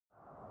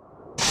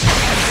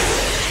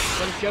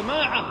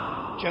والجماعة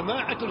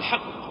جماعة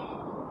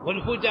الحق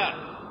والهدى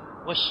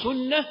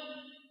والسنة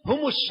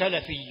هم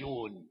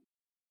السلفيون.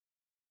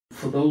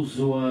 For those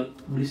who are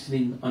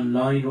listening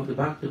online or at the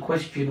back, the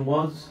question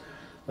was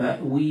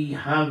that we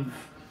have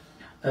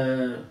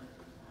a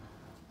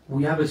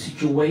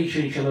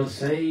situation, shall I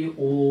say,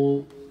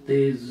 or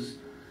there's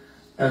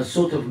a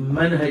sort of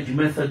manhaj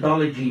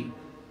methodology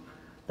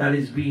that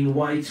is being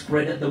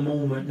widespread at the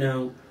moment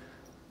now.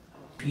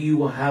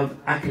 You have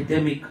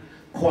academic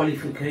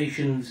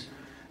qualifications,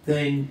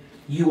 then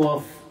you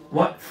are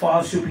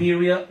far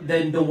superior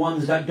than the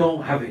ones that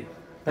don't have it.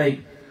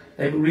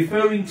 They're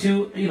referring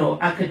to,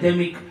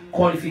 academic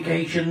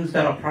qualifications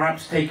that are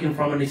perhaps taken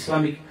from an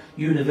Islamic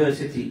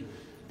university.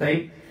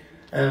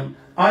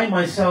 I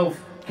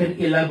myself can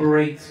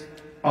elaborate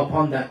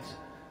upon that.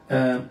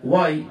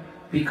 Why?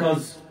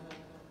 Because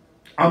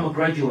I'm a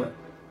graduate.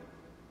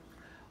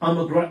 I'm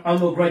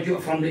a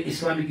graduate from the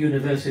Islamic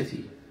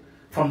university,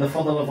 from the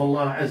fadl of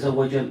Allah Azza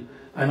wa Jal.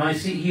 And I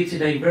sit here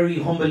today very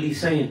humbly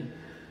saying,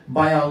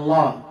 by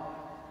Allah,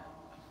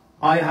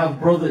 I have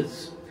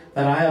brothers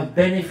that I have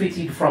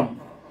benefited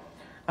from,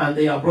 and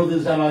they are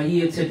brothers that are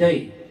here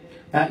today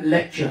that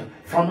lecture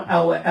from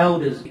our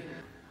elders.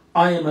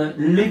 I am a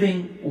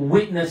living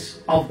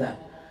witness of that.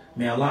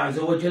 May Allah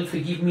Azza wa Jal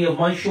forgive me of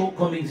my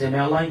shortcomings, and may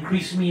Allah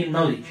increase me in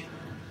knowledge.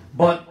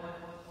 But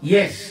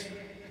yes,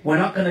 we're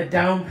not going to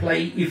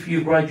downplay if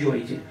you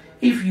graduated.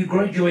 If you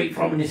graduate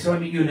from an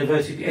Islamic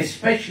university,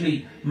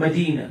 especially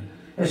Medina,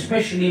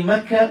 especially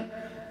Mecca,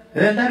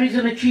 then that is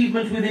an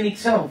achievement within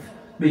itself,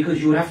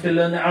 because you would have to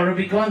learn the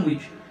Arabic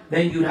language.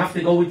 Then you'd have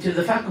to go into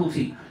the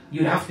faculty.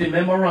 You'd have to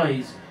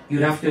memorize.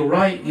 You'd have to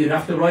write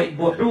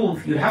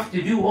buhuf. You'd have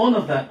to do all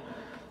of that.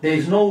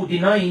 There's no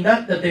denying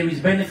that there is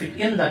benefit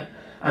in that.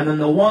 And then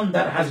the one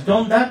that has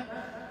done that,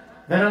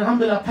 then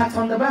alhamdulillah, pat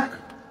on the back.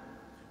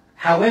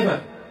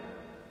 However,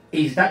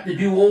 is that the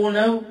do-all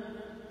now?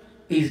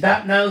 Is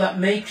that now that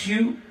makes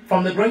you,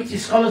 from the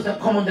greatest scholars that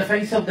come on the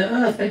face of the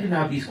earth, they didn't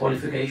have these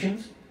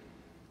qualifications.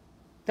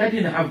 They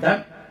didn't have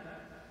that.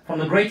 From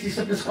the greatest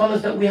of the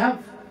scholars that we have,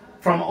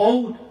 from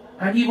old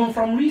and even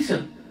from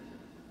recent.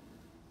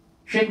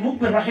 Shaykh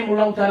Muqbil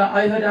rahimahullah ta'ala,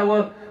 I heard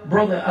our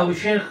brother, our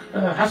Shaykh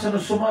Hassan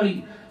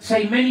al-Somali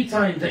say many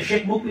times that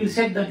Shaykh Muqbil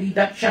said that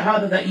that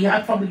shahada that he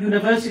had from the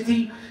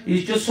university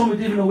is just somewhere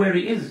different know where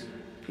it is.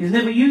 He's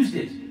never used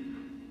it.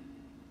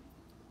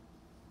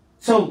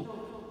 So,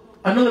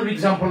 another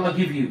example I'll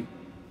give you.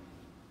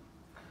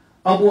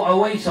 Abu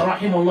Idrees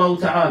rahimahullah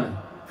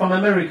ta'ala from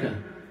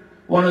America,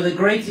 one of the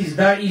greatest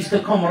da'is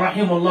to come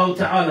rahimahullah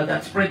ta'ala,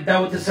 that spread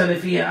dawa to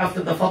Salafiyya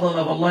after the fadl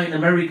of Allah in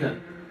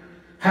America,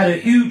 had a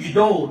huge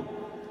dole.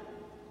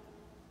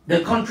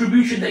 The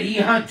contribution that he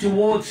had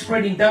towards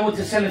spreading dawa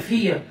to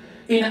Salafiyya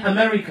in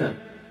America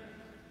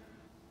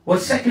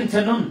was second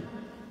to none.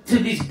 To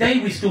this day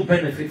we still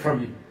benefit from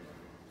him.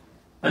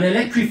 An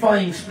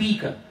electrifying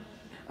speaker.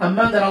 A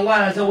man that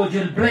Allah Azza wa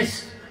Jal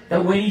blessed,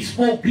 that when he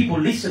spoke, people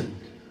listened.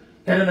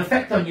 He had an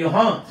effect on your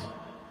heart.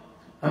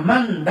 A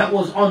man that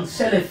was on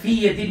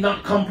Salafiyya, did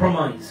not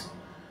compromise.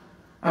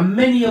 And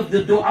many of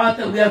the du'at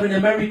that we have in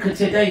America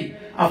today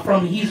are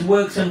from his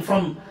works and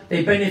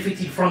they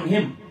benefited from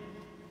him.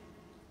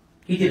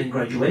 He didn't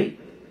graduate.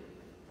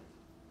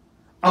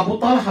 Abu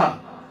Talha,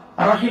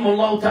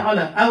 rahimahullah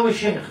ta'ala, our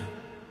Shaykh,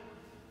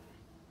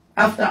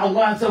 after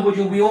Allah Azza wa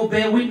Jal, we all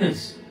bear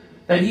witness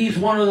that he is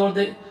one of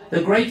the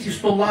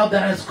greatest tulab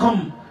that has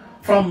come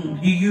from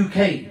the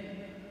UK.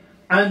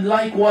 And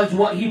likewise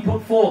what he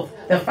put forth,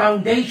 the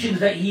foundations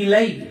that he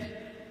laid.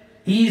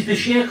 He is the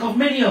Shaykh of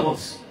many of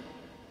us.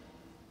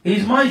 He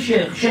is my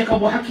Shaykh, Shaykh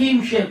Abu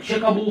Hakim Shaykh,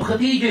 Shaykh Abu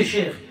Khadija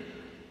Shaykh.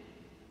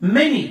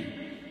 Many.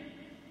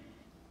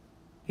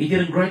 He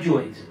didn't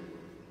graduate.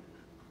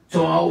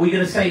 So are we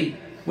going to say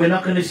we're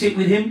not going to sit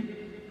with him?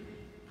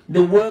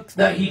 The work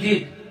that he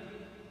did,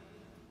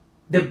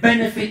 the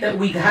benefit that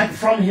we had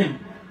from him,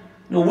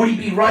 would it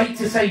be right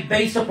to say,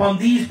 based upon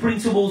these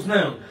principles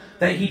now,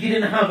 that he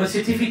didn't have a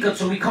certificate,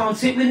 so we can't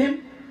sit with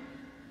him?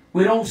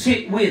 We don't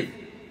sit with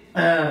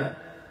Abu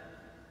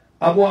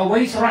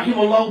Idrees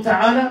rahimahullah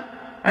ta'ala,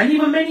 and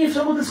even many of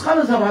some of the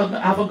scholars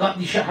haven't got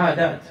the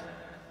shahadat.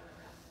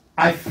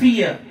 I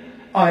fear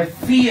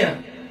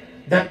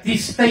that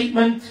this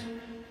statement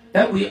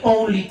that we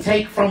only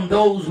take from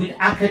those with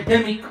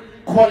academic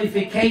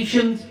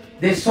qualifications,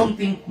 there's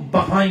something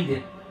behind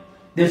it.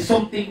 There's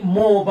something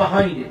more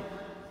behind it.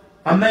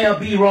 I may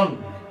be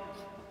wrong,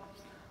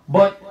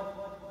 but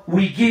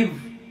we give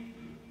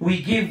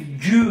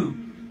due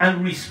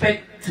and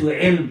respect to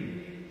ilm.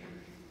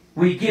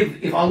 We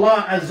give, if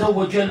Allah Azza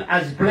wa Jal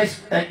has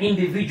blessed an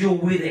individual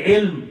with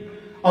ilm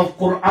of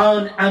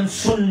Quran and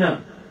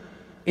Sunnah,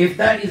 if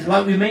that is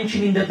like we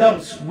mentioned in the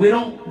dars, we're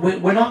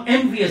not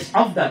envious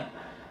of that.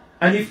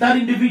 And if that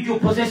individual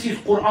possesses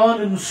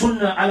Quran and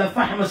Sunnah ala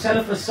fahm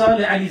salaf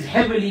as-salih and is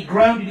heavily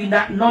grounded in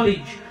that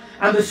knowledge,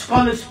 and the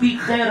scholars speak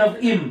khair of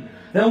him,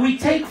 then we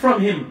take from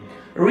him,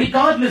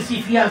 regardless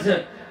if he has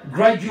a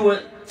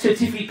graduate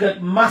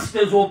certificate,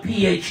 master's or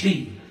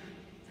PhD.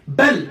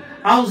 Bal,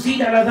 I'll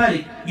zid ala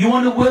dhalik. You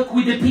want to work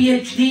with the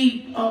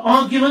PhD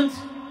argument?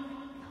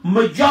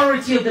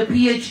 Majority of the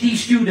PhD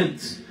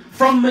students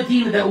from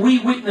Medina that we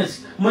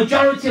witnessed,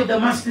 majority of the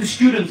master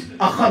students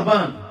are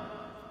Kharban,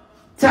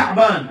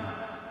 Ta'ban,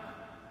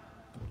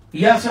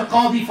 Yasir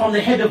Qadi from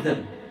the head of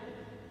them,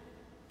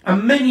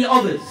 and many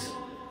others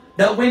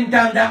that went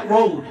down that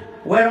road.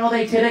 Where are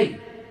they today?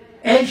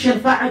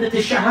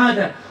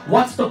 Shahada.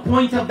 What's the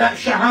point of that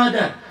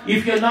Shahada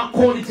if you're not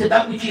calling to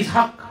that which is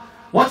Haqq?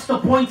 What's the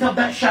point of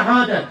that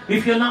Shahada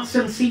if you're not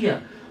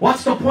sincere?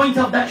 What's the point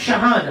of that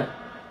Shahada?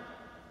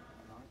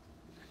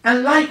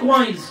 And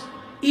likewise,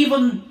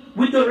 even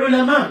with the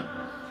ulama,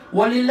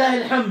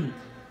 walillah alhamd,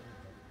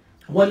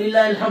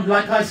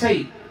 like I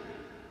say,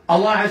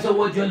 Allah Azza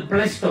wa Jal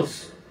blessed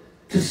us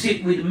to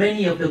sit with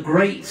many of the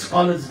great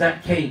scholars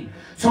that came.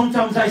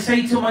 Sometimes I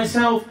say to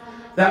myself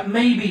that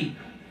maybe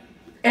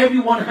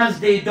everyone has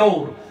their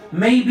door.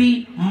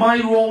 Maybe my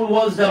role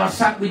was that I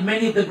sat with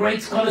many of the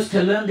great scholars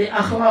to learn the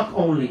akhlaq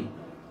only.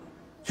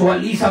 So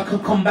at least I can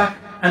come back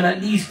and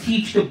at least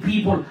teach the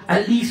people,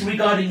 at least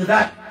regarding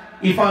that,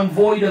 if I'm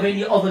void of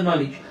any other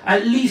knowledge.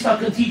 At least I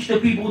can teach the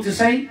people to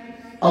say,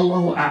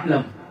 Allahu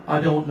A'lam,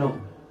 I don't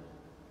know.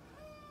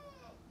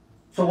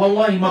 So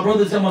wallahi, my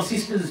brothers and my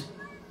sisters,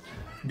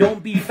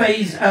 don't be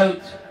phased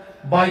out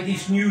by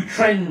this new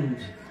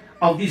trend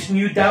of this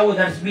new dawah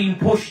that's being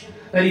pushed,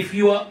 that if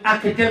you are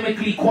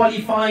academically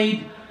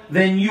qualified,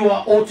 then you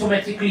are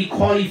automatically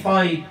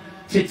qualified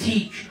to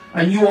teach,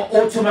 and you are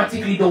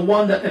automatically the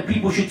one that the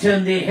people should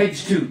turn their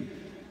heads to.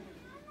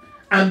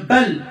 And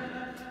bal,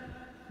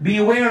 be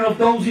aware of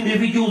those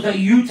individuals that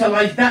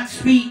utilize that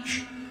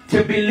speech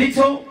to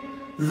belittle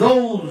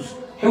those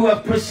who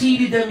have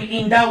preceded them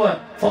in dawah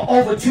for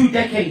over 2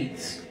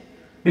 decades.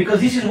 Because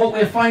this is what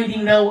we're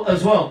finding now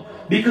as well.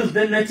 Because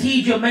the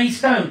natija may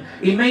stand,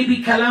 it may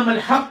be kalam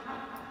al-haq,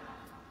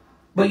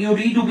 but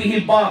yuridu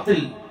bihi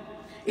al-batil.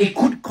 It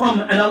could come,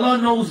 and Allah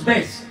knows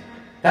best,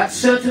 that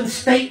certain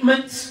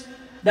statements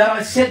that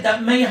I said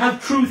that may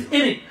have truth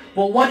in it,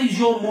 but what is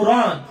your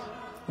murad?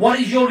 What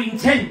is your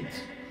intent?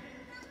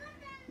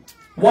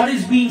 What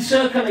is being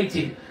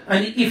circulated?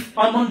 And if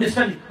I'm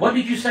understanding, what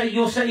did you say?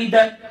 You're saying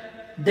that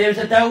there's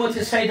a dawah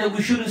to say that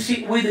we shouldn't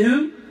sit with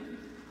who?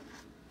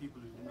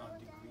 People who do not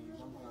degree,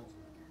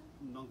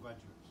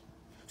 non-graduates.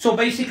 So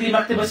basically,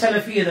 Maktaba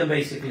Salafiyya then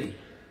basically.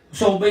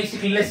 So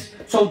basically,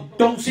 so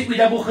don't sit with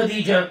Abu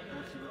Khadija,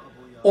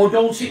 or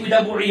don't sit with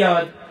Abu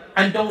Iyad,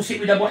 and don't sit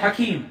with Abu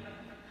Hakim.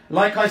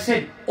 Like I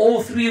said,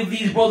 all 3 of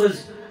these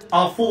brothers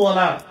are full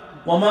Allah.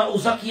 وَمَا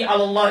أُزَكِي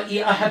عَلَى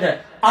اللَّهِ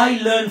أَحَدًا.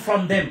 I learn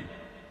from them.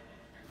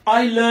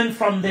 I learn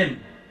from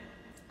them.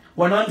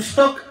 When I'm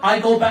stuck, I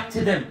go back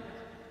to them.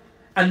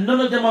 And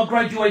none of them are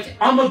graduates.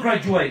 I'm a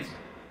graduate.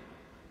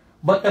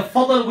 But the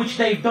fadl which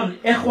they've done,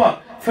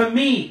 ikhwa, for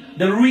me,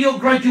 the real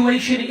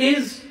graduation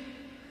is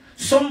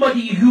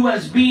somebody who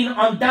has been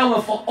on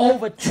dawah for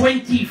over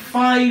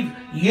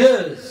 25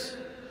 years.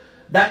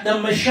 That the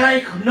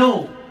mashayikh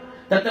know,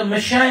 that the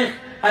mashayikh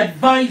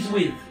advise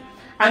with.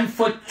 And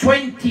for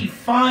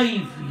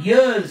 25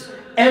 years,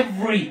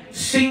 every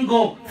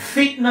single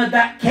fitna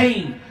that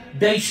came,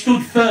 they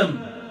stood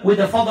firm with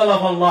the fadl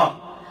of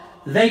Allah.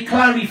 They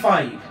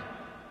clarified.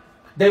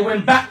 They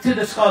went back to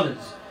the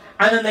scholars.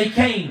 And then they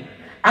came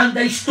and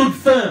they stood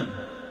firm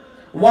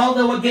while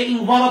they were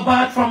getting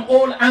gharabat from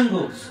all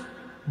angles.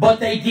 But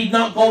they did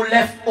not go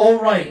left or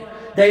right.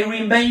 They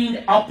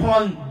remained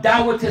upon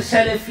dawah to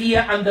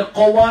Salafiyya and the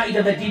qawaid,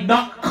 and they did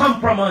not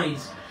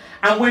compromise.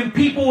 And when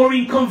people were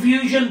in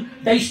confusion,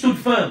 they stood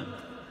firm.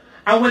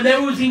 And when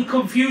there was in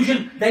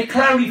confusion, they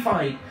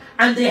clarified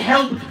and they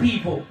helped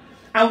people.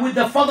 And with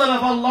the fadl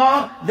of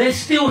Allah, they're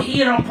still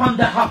here upon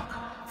the haqq.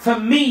 For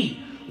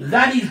me,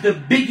 that is the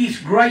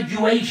biggest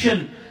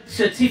graduation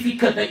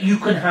certificate that you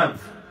can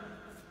have.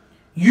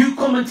 You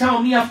come and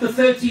tell me after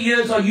 30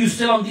 years, are you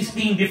still on this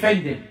deen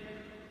defending?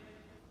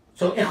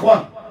 So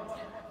ikhwan,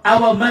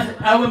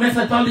 our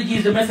methodology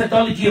is the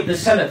methodology of the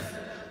Salaf.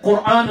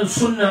 Quran and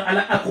Sunnah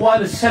ala aqwal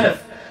al-Salaf.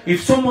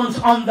 If someone's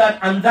on that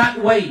and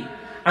that way,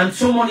 and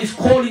someone is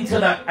calling to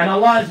that, and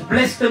Allah has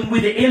blessed them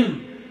with the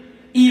ilm,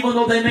 even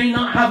though they may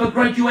not have a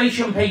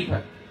graduation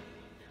paper.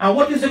 And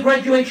what is a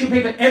graduation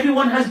paper?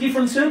 Everyone has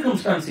different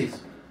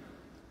circumstances.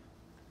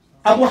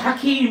 Abu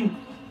Hakim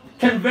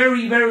can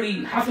very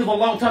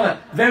hafidhullah ta'ala,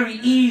 very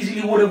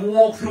easily would have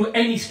walked through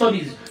any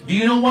studies. Do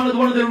you know one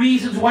of the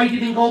reasons why he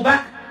didn't go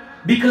back?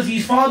 Because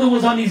his father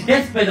was on his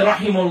deathbed,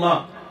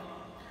 rahimahullah.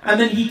 And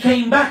then he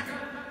came back.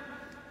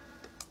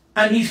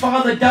 And his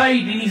father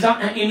died in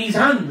his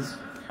hands.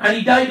 And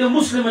he died a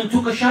Muslim and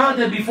took a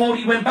shahada before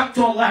he went back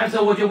to Allah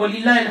Azza wa Jalla,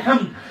 walillahi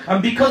alhamd.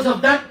 And because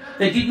of that,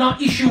 they did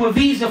not issue a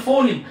visa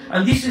for him.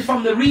 And this is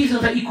from the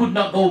reasons that he could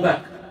not go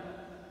back.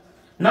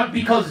 Not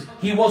because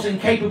he wasn't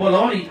capable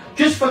of it,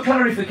 just for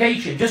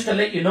clarification, just to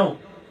let you know.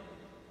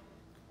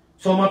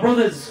 So my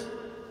brothers,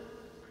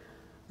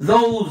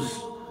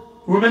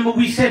 remember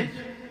we said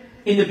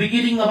in the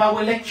beginning of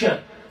our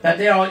lecture that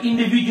there are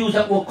individuals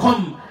that will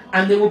come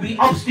and there will be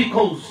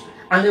obstacles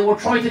and they will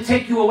try to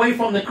take you away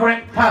from the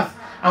correct path.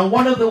 And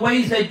one of the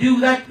ways they do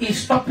that is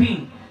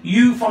stopping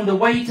you from the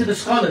way to the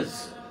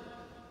scholars.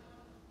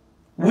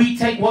 We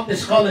take what the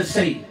scholars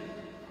say.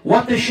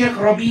 What the Shaykh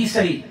Rabi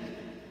say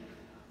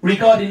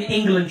regarding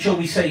England, shall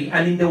we say,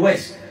 and in the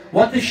West.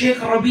 What the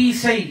Shaykh Rabi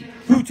say,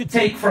 who to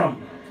take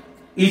from.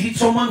 Is it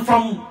someone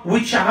from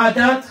which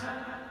shahadat?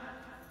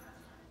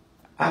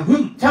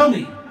 Who? Tell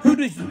me. Who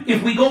does,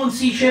 if we go and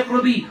see Shaykh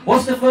Rabi,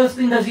 what's the first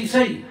thing does he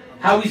say?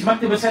 How is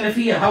Maktaba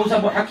Salafiyya? How is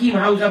Abu Hakim?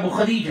 How is Abu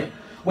Khadija?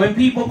 When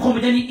people come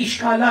with any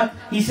ishkalat,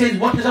 he says,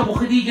 what does Abu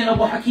Khadija and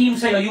Abu Hakim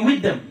say? Are you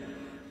with them?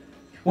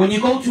 When you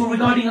go to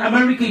regarding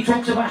America, he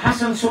talks about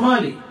Hassan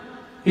Somali.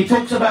 He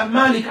talks about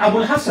Malik Abu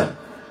Hassan.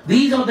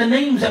 These are the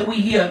names that we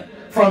hear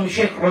from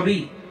Shaykh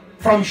Rabi,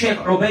 from Shaykh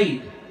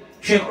Ubaid.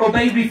 Shaykh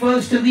Ubaid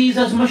refers to these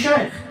as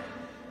mashayikh.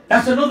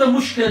 That's another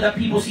mushkil that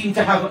people seem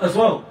to have as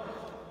well.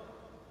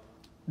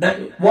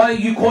 That why are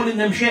you calling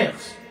them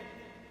shaykhs?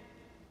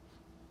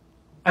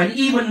 And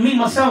even me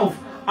myself,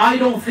 I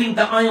don't think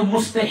that I am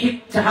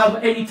mustahiq to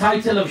have any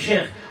title of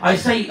shaykh. I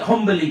say it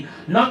humbly,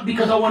 not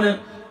because I want to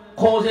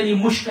cause any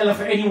mushkila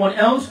for anyone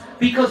else,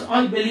 because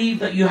I believe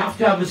that you have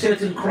to have a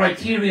certain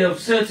criteria of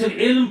certain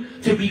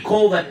ilm to be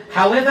called that.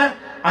 However,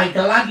 I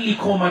gladly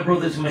call my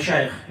brothers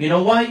mashayikh. You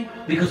know why?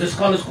 Because the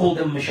scholars call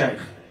them mashayikh.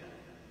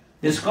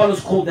 The scholars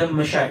call them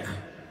mashayikh.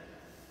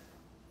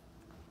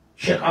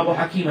 Shaykh Abu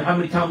Hakim, how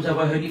many times have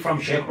I heard it from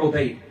Shaykh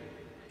Ubaid?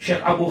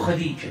 Shaykh Abu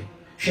Khadija,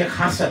 Shaykh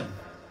Hassan.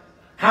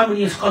 How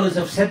many scholars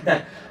have said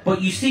that?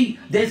 But you see,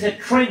 there's a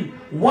trend.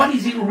 What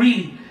is it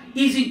really?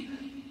 Is it,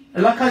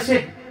 like I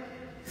said,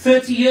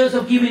 30 years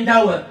of giving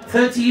dawah,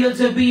 30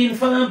 years of being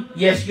firm?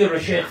 Yes, you're a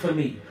shaykh for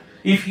me.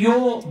 If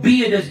your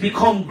beard has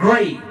become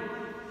grey,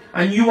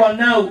 and you are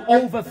now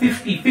over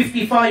 50,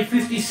 55,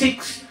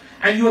 56,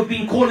 and you have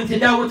been calling to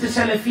dawah to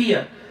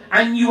Salafiyya,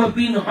 and you have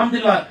been,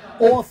 alhamdulillah,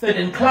 authored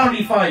and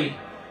clarified,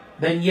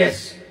 then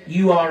yes,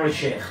 you are a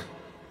shaykh.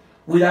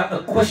 Without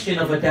a question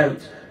of a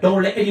doubt.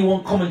 Don't let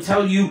anyone come and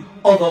tell you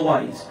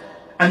otherwise.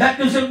 And that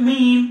doesn't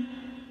mean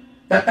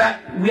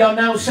that we are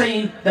now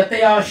saying that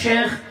they are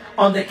shaykh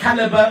on the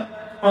caliber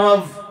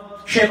of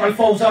Shaykh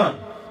Al-Fawzan.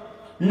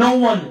 No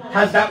one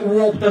has that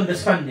warped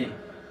understanding.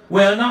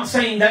 We are not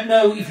saying that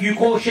no, if you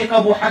call Shaykh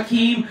Abu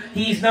Hakim,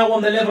 he is now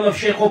on the level of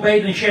Shaykh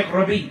Ubaid and Shaykh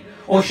Rabi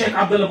or Shaykh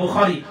Abdullah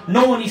Bukhari.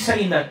 No one is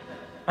saying that.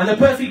 And the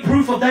perfect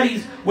proof of that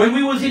is when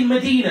we was in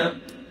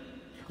Medina,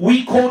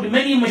 we called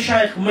many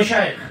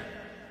mashayikh.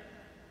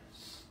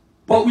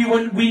 But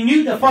we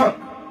knew the farq.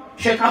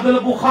 Shaykh Abdullah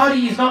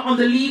Bukhari is not on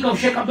the league of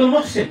Shaykh Abdul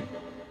Muhsin.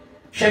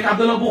 Shaykh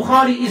Abdullah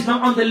Bukhari is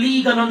not on the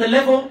league and on the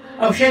level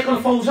of Shaykh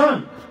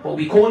Al-Fawzan. But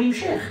we call him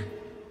Shaykh.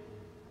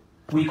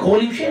 We call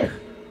him Shaykh.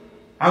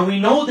 And we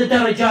know the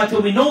darajat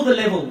and we know the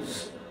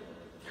levels.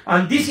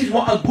 And this is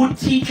what a good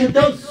teacher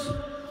does.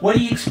 When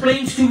he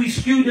explains to his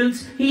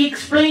students, he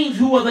explains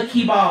who are the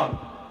kibar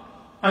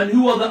and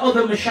who are the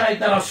other mashayikh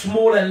that are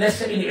smaller and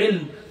lesser in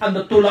ilm and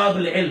the tulab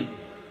al-ilm.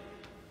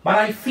 But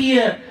I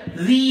fear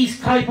these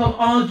type of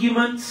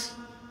arguments,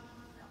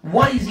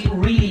 what is it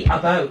really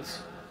about?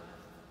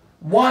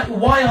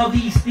 Why are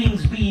these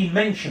things being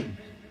mentioned?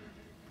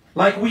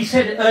 Like we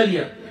said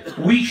earlier,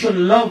 we should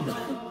love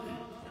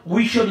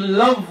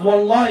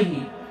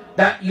wallahi,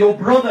 that your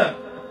brother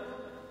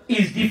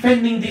is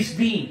defending this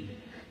deen,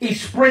 is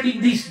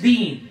spreading this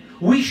deen.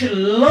 We should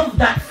love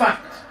that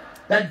fact,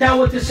 that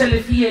dawah to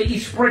Salafiyya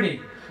is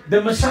spreading. The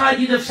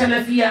masajid of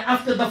Salafiyya,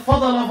 after the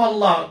fadl of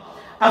Allah,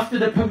 after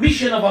the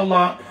permission of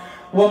Allah,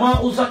 وَمَا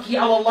أُزَكِي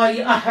عَلَى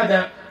اللَّهِ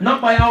أَحَدًا,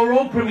 not by our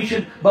own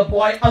permission, but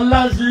by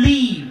Allah's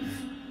leave.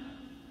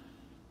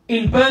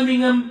 In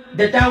Birmingham,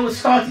 the dawah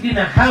started in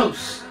a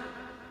house.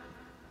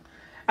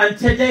 And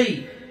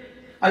today,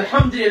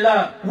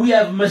 alhamdulillah, we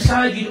have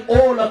masajid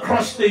all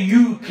across the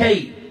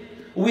UK.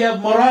 We have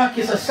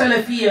marakis of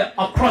Salafiyya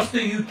across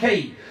the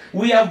UK.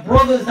 We have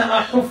brothers that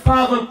are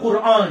huffaz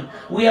al-Quran.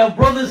 We have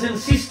brothers and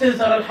sisters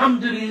that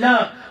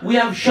alhamdulillah, we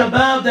have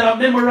shabab that are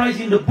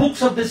memorizing the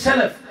books of the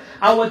Salaf.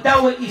 Our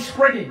dawah is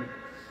spreading.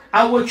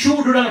 Our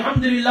children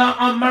alhamdulillah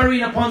are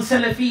marrying upon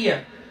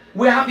Salafiyya.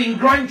 We're having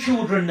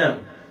grandchildren now,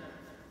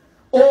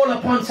 all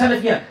upon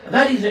Salafiyya.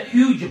 That is a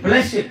huge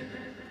blessing.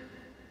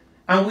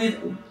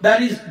 And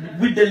that is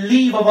with the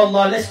leave of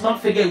Allah. Let's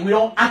not forget, we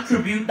don't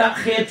attribute that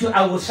khair to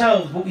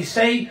ourselves, but we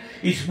say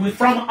it's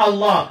from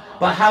Allah.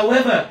 But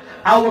however,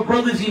 our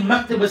brothers in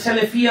Maktaba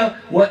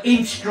Salafiyya were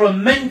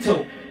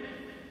instrumental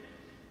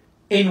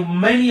in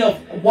many of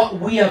what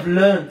we have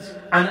learned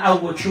and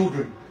our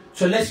children.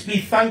 So let's be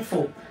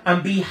thankful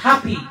and be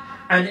happy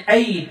and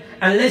aid,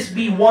 and let's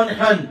be one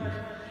hand.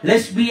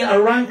 Let's be a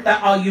rank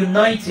that are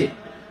united.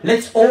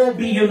 Let's all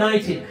be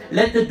united.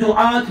 Let the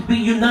du'at be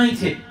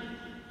united.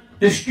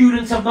 The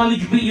students of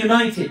knowledge be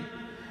united.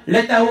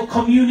 Let our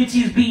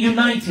communities be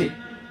united.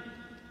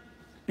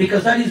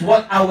 Because that is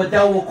what our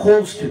dawah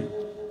calls to.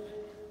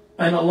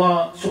 And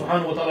Allah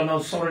subhanahu wa ta'ala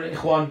knows, sorry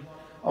ikhwan,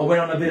 I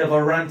went on a bit of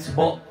a rant,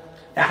 but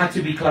it had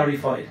to be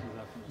clarified.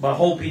 But I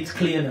hope it's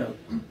clear now.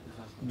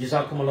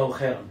 Jazakumullahu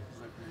khairan.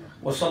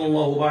 Wa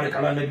sallallahu barik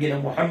ala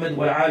nabiyyina Muhammad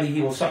wa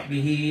alihi wa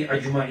sahbihi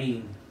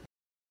ajma'een.